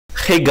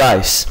Hey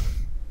guys,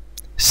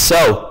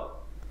 so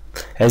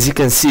as you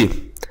can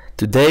see,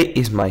 today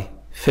is my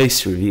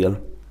face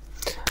reveal.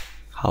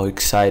 How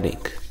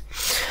exciting!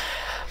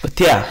 But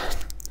yeah,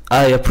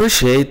 I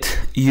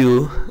appreciate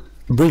you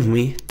bring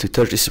me to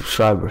 30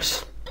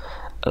 subscribers.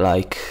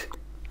 Like,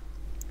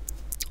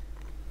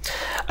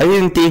 I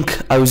didn't think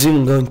I was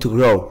even going to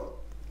grow.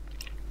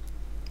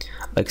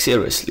 Like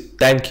seriously,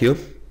 thank you.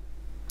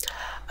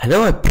 I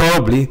know I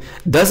probably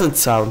doesn't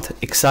sound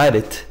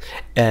excited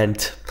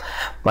and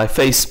my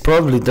face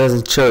probably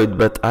doesn't show it,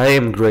 but I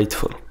am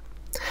grateful.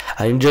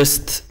 I'm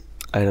just,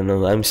 I don't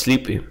know, I'm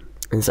sleepy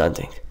and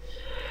something.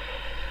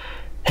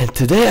 And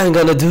today I'm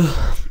gonna do,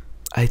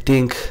 I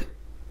think,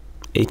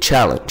 a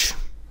challenge.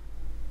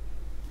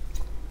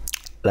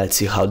 Let's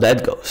see how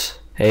that goes,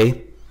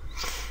 hey?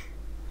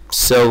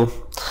 So,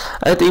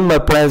 I think my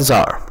plans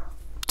are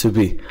to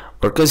be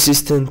more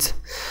consistent,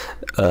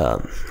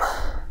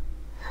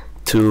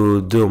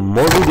 to do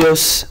more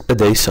videos a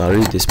day.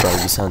 Sorry, this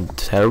probably sounds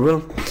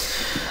terrible.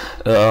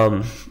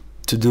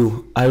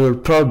 I will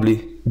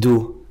probably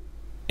do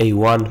a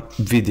one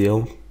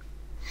video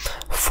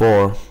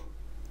for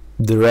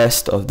the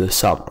rest of the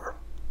summer.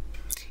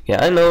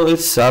 Yeah, I know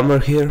it's summer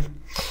here.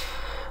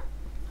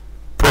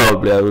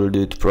 Probably I will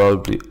do it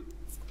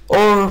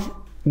or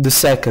the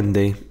second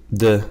day,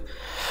 the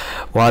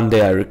one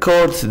day I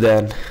record,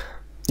 then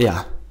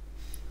yeah,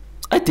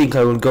 I think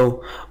I will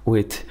go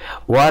with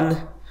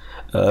one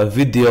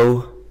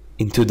video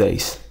in 2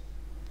 days.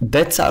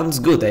 That sounds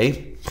good, eh?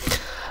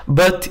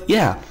 But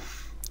yeah,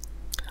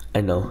 I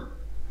know.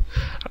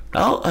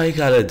 Now I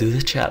gotta do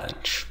the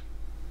challenge.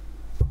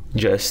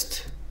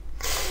 Just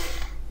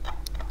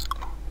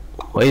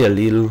wait a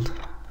little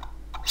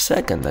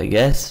second, I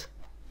guess.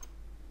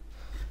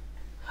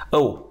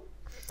 Oh,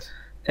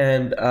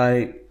 and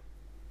I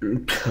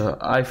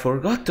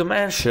forgot to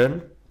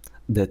mention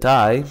that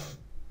I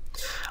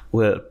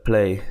will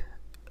play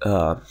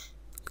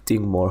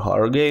think more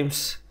horror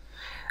games.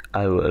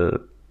 I will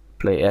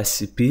play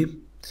SCP.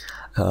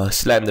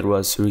 Slender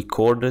was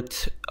recorded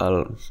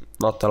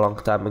not a long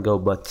time ago,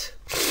 but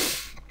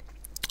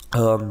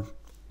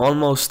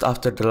almost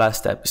after the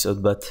last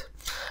episode, but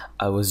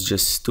I was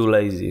just too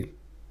lazy,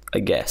 I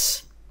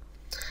guess.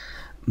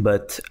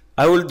 But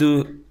I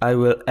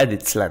will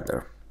edit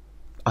Slender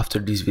after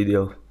this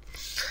video,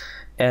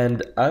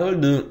 and I will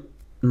do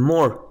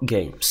more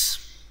games,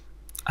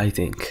 I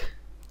think.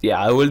 Yeah,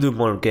 I will do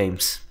more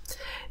games.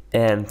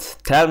 And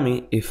tell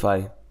me if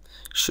I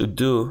should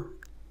do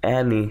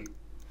any,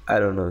 I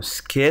don't know,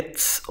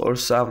 skits or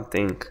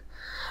something.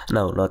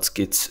 No, not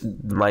skits.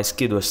 My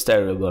skit was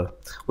terrible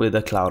with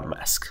a clown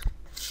mask.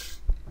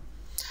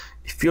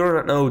 If you're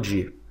an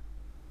OG,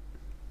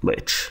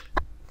 which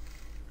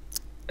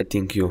I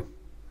think you,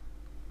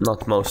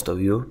 not most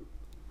of you,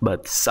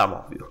 but some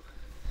of you,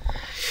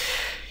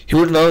 you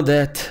will know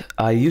that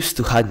I used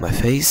to hide my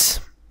face,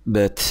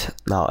 but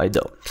now I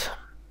don't.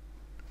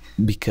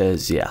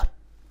 Because yeah,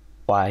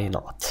 why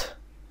not?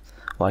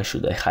 Why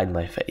should I hide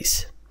my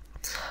face?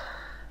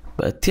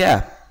 But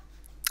yeah,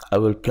 I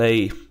will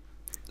play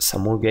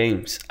some more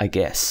games, I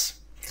guess.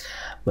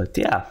 But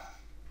yeah,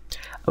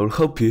 I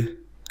hope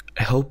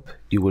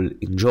you will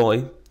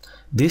enjoy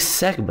this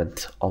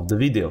segment of the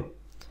video.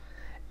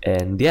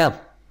 And yeah,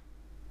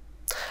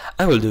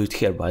 I will do it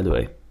here, by the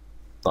way,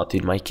 not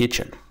in my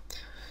kitchen.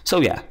 So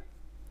yeah,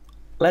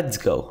 let's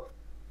go.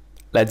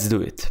 Let's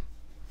do it.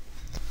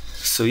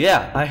 So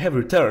yeah, I have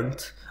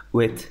returned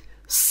with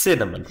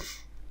cinnamon.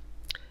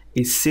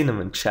 A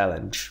cinnamon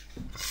challenge.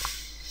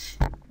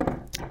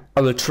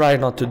 I will try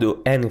not to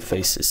do any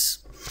faces.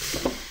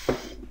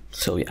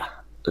 So yeah,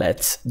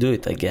 let's do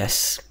it, I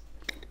guess.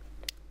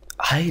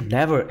 I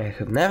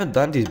have never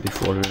done this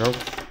before, you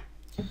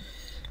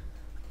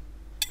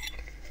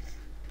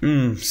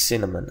know.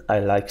 Cinnamon. I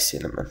like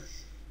cinnamon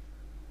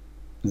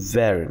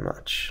very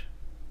much.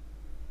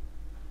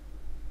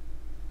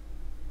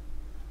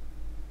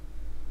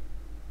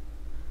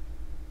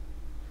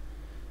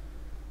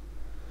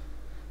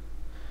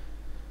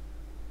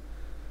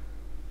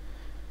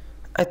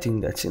 I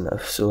think that's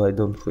enough, so I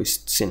don't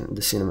waste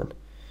the cinnamon.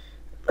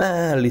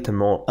 A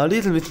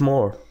little bit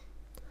more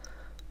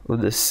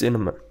with the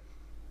cinnamon.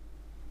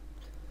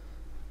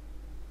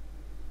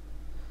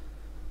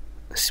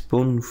 A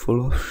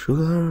spoonful of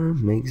sugar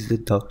makes the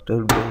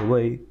doctor go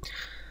away.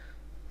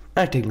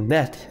 I think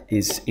that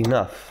is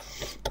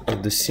enough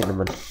of the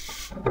cinnamon.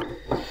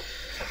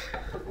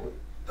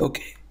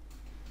 Okay,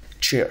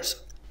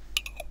 cheers.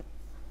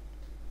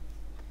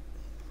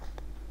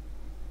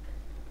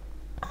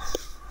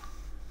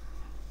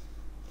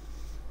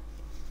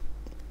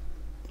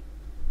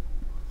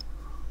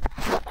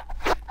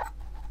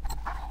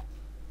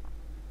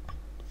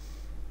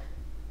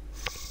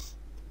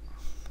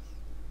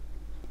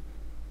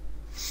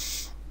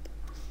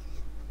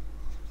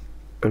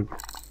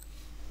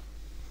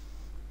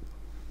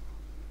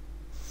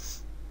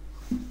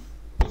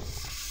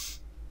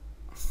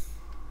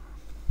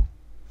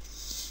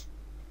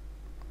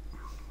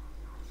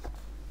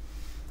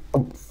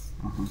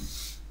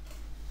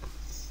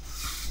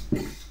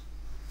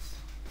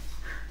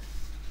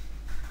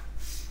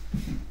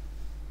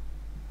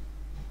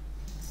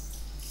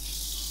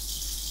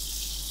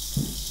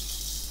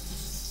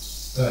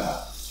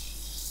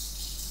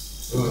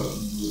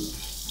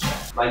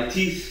 My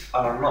teeth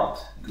are not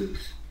good,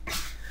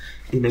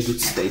 in a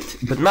good state.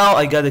 But now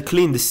I gotta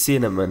clean the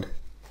cinnamon.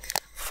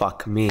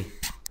 Fuck me.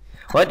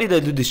 Why did I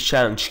do this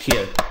challenge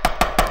here?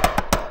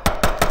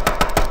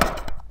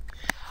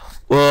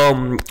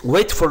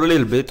 Wait for a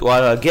little bit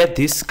while I get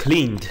this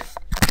cleaned.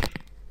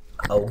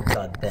 Oh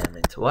god damn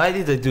it. Why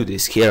did I do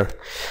this here?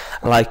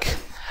 Like,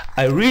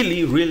 I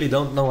really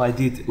don't know why I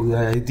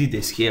did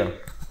this here.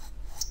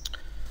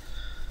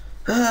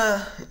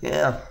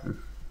 Yeah.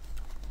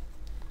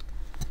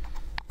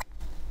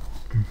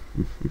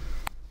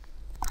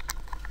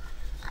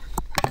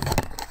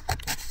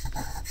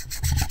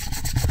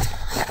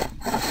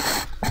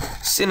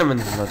 Cinnamon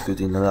is not good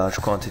in large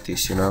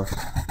quantities, you know.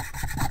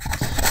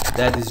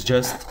 That is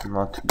just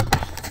not good.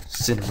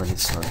 Cinnamon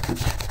is not good.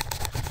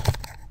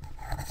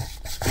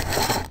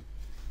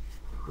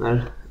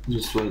 Well,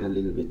 just wait a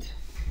little bit.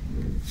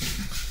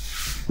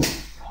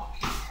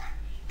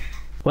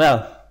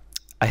 Well,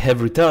 I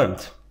have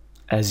returned,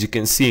 as you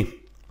can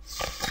see.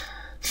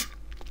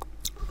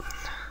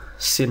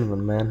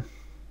 Cinnamon, man.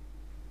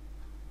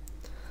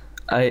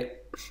 I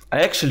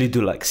actually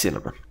do like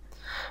cinnamon,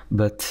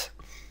 but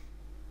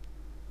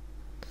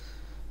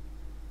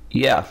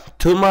yeah,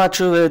 too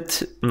much of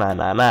it,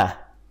 nah.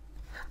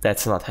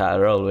 That's not how I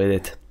roll with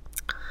it.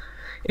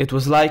 It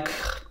was like,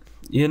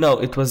 you know,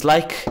 it was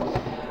like,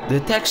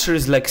 the texture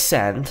is like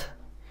sand.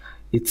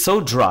 It's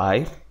so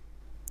dry.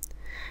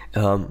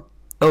 Oh,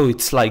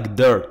 it's like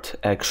dirt,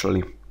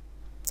 actually.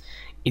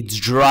 It's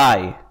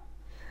dry.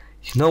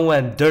 You know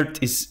when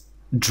dirt is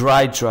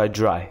dry.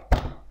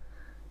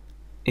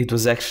 It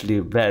was actually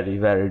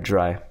very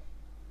dry.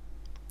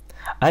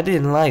 I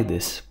didn't like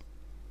this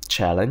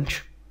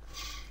challenge.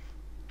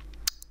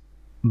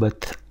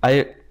 But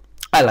I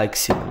like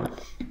cinnamon.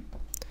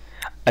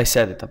 I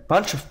said it a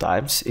bunch of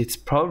times. It's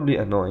probably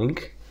annoying,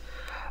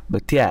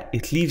 but yeah,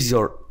 it leaves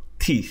your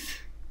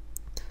teeth,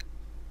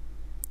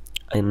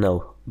 I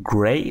know,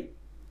 gray.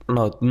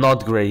 No,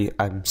 not gray,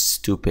 I'm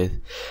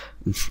stupid.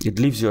 It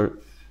leaves your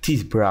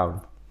teeth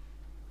brown.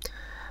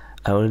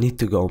 I will need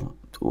to go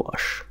to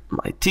wash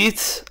my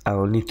teeth. I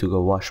will need to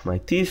go wash my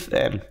teeth,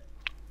 and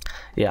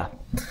yeah,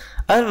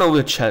 I don't know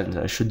what challenge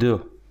I should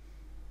do.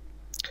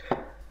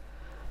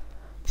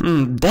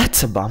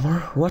 That's a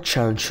bummer. What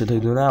challenge should I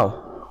do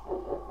now?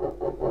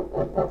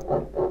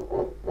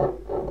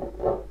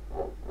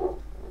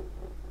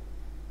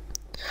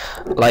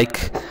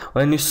 Like,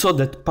 when you saw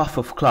that puff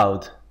of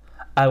cloud,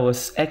 I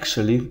was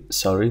actually,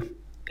 sorry,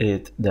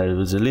 there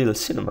was a little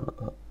cinnamon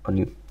on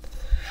you.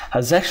 I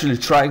was actually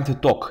trying to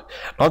talk,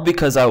 not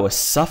because I was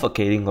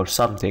suffocating or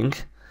something,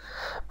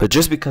 but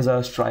just because I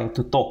was trying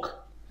to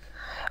talk.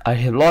 I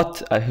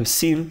have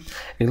seen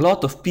a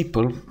lot of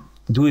people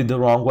do it the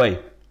wrong way.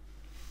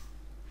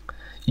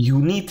 You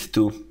need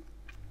to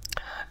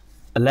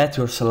let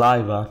your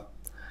saliva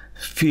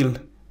fill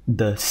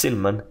the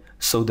cinnamon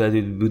so that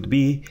it would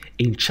be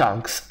in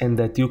chunks and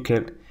that you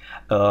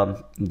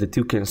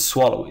can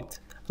swallow it.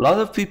 A lot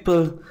of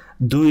people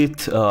do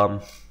it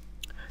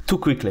too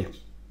quickly,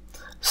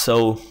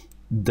 so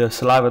the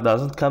saliva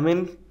doesn't come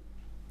in,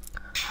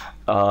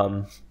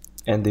 and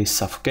they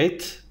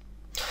suffocate.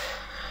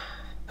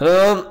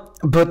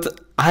 But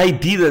why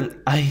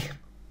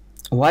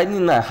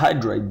didn't I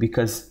hydrate?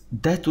 Because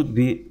that would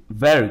be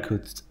very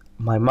good.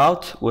 My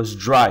mouth was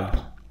dry,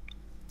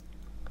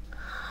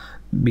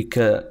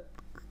 because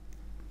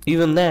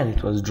even then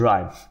it was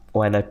dry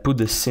when I put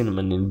the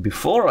cinnamon in.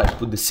 Before I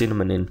put the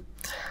cinnamon in,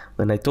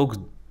 when I talk,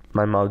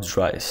 my mouth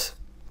dries,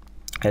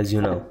 as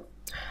you know.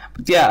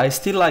 But yeah, I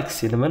still like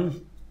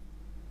cinnamon,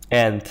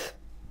 and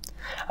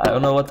I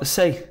don't know what to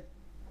say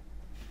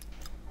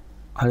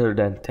other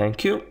than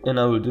thank you, and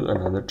I will do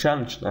another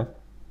challenge now.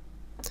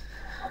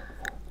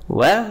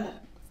 Well,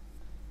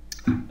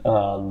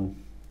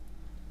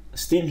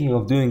 thinking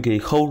of doing a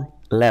whole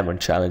lemon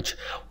challenge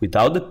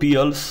without the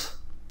peels,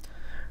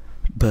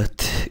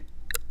 but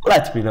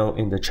let me know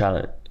in the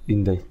challenge,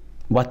 in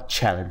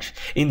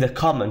the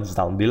comments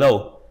down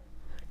below.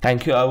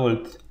 Thank you.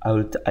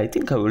 I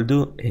think I will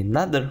do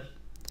another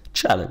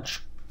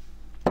challenge,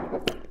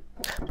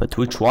 but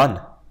which one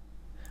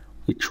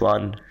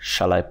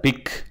shall I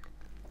pick?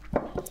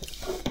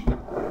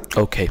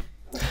 Okay,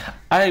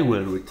 I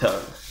will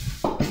return,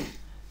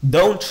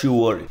 don't you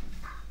worry.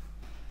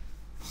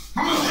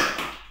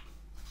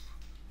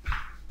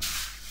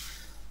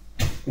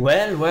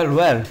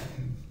 Well,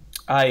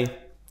 I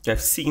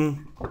have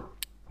seen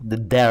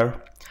that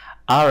there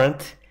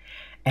aren't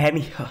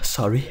any,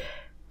 sorry.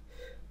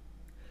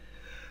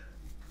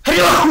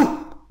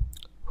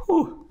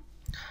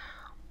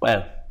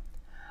 Well,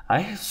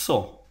 I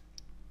saw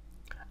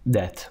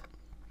that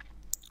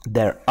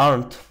there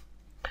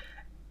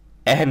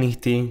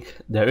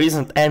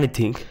isn't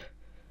anything.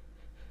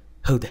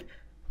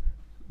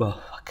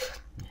 Well, fuck.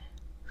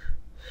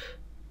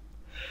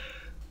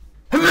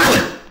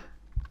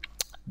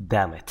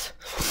 Damn it.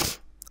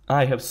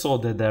 I have saw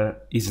that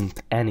there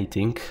isn't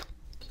anything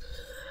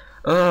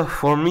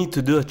for me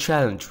to do a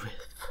challenge with.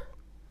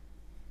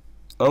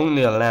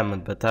 only a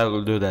lemon, but I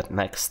will do that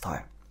next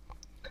time.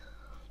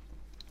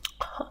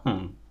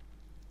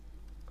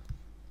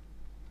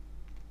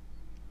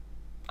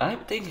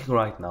 I'm thinking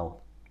right now,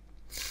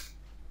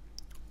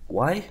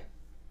 why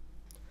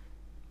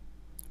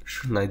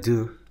shouldn't I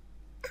do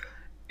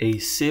a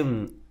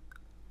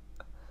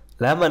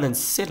lemon and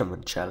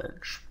cinnamon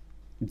challenge?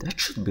 That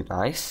should be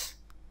nice.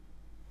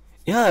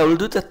 Yeah, I will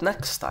do that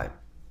next time.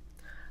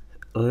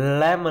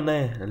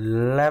 Lemony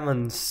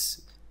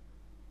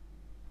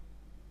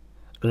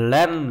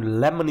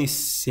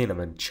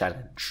cinnamon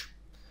challenge.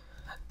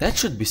 That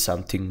should be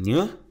something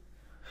new.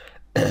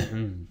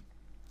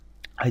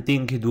 I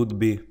think it would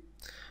be.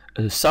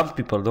 Some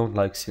people don't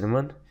like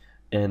cinnamon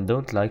and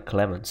don't like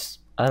lemons.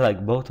 I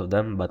like both of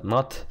them, but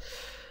not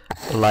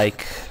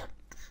like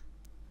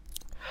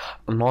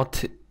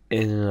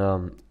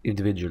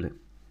individually.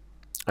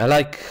 I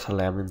like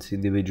lemons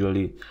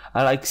individually.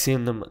 I like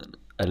cinnamon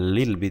a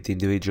little bit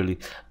individually,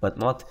 but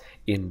not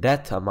in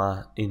that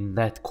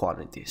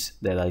quantities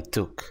that I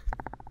took.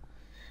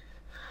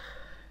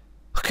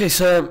 Okay,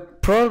 so I'm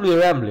probably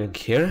rambling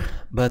here,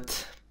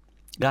 but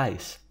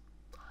guys,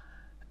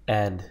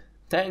 and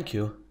thank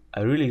you.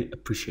 I really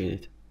appreciate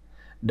it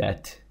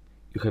that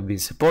you have been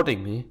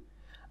supporting me.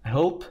 I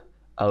hope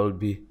I will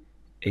be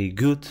a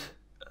good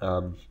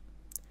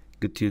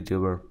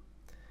YouTuber,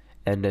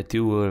 and that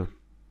you will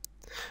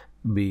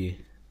be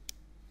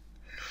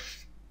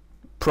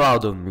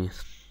proud of me.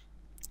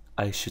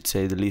 I should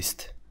say the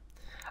least.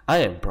 I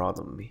am proud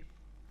of me.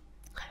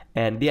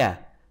 And yeah,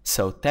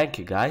 so thank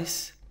you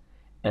guys,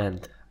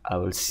 and I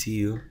will see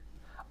you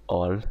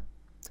all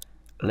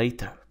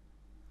later.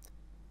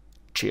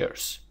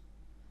 Cheers.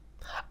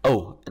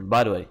 Oh, and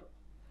by the way,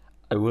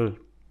 I will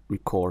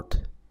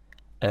record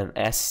an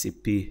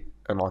SCP,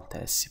 not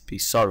SCP,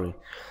 sorry.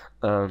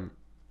 I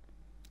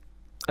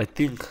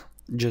think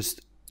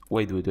just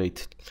wait.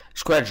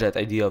 Scratch that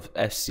idea of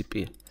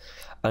SCP.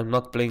 I'm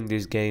not playing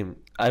this game.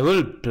 I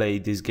will play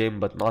this game,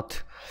 but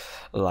not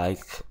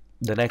like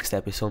the next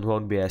episode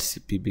won't be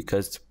SCP,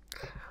 because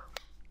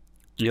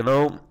you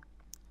know,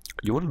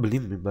 you won't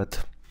believe me,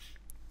 but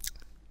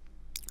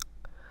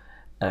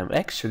I'm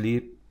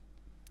actually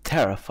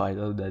terrified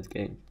of that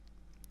game.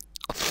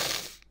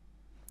 If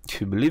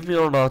you believe me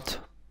or not,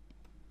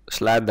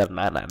 slander,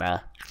 nah.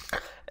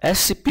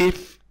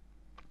 SCP,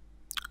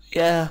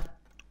 yeah.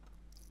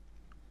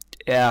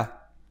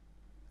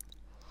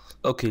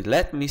 Okay,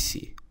 let me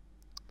see.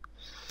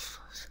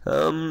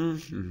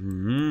 What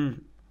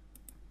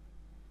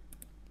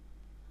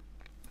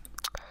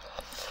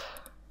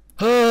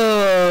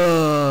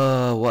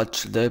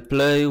should I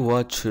play?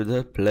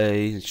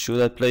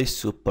 Should I play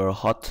Super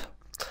Hot?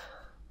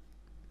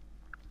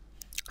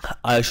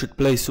 I should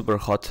play Super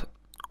Hot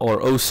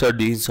or Oh Sir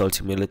the Insult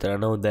Simulator. I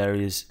know there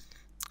is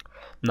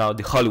now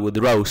the Hollywood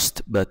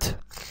Roast, but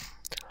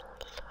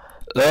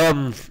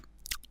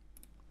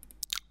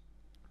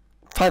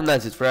Five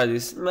Nights at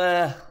Freddy's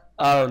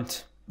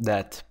aren't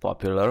that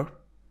popular.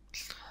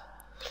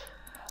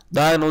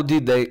 Dino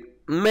D-Day,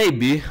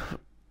 maybe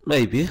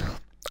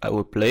I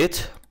will play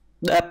it.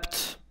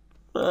 Depth,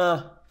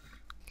 yeah,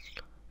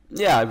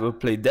 I will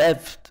play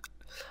Depth.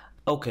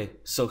 Okay,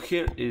 so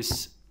here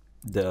is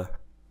the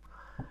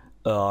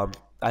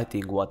I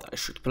think what I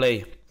should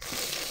play.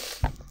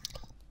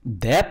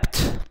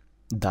 Depth,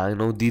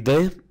 Dino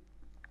D-Day.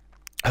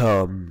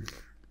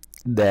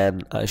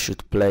 Then I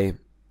should play.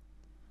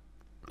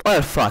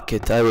 Well, fuck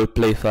it. I will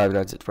play Five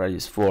Nights at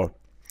Freddy's 4.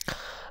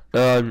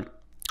 I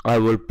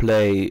will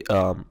play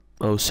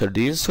Oh Sir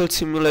the Insult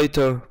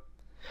Simulator,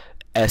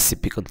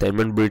 SCP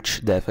Containment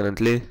Breach,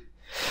 definitely.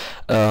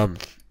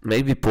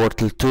 Maybe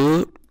Portal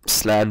 2.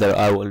 Slender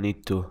I will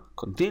need to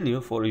continue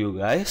for you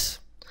guys.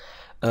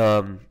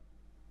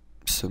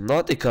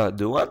 Subnautica.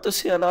 Do you want to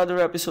see another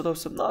episode of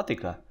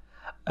Subnautica?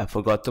 I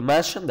forgot to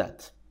mention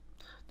that.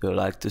 Do you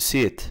like to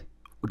see it?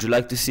 Would you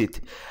like to see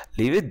it?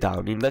 Leave it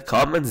down in the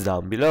comments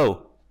down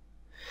below.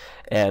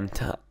 And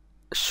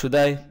should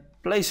I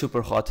play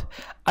Super Hot?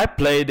 I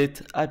played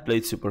it. I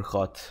played Super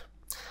Hot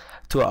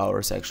 2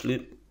 hours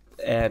actually,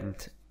 and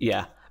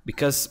yeah,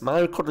 because my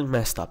recording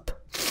messed up.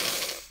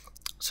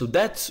 So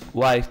that's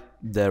why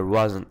there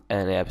wasn't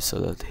any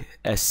episode of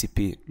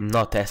SCP.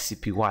 Not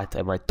SCP. What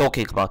am I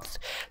talking about?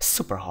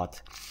 Super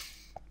Hot.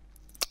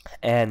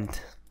 And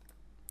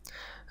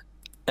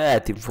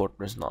Team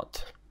Fortress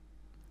not.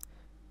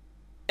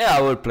 Yeah,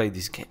 I will play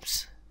these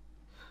games.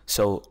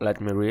 So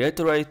let me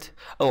reiterate.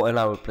 Oh, and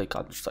I will play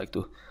Counter-Strike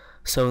 2.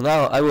 So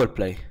now I will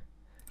play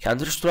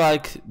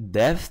Counter-Strike,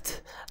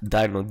 Depth,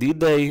 Dino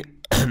D-Day,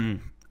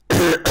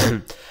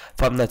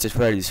 Five Nights at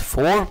Freddy's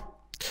 4.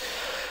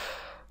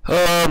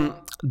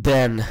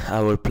 Then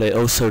I will play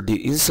also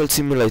the Insult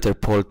Simulator,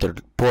 Portal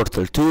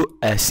 2,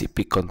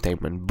 SCP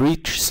Containment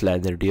Breach,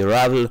 Slender the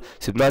Arrival,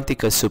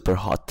 Subnautica, Super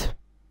Hot.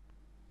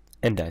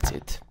 And that's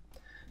it.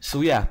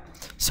 So yeah,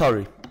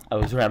 sorry, I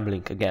was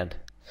rambling again.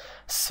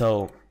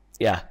 So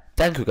yeah,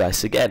 thank you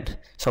guys again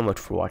so much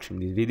for watching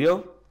this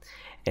video.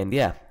 And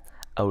yeah,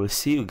 I will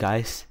see you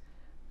guys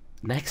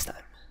next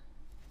time.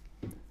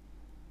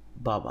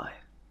 Bye bye.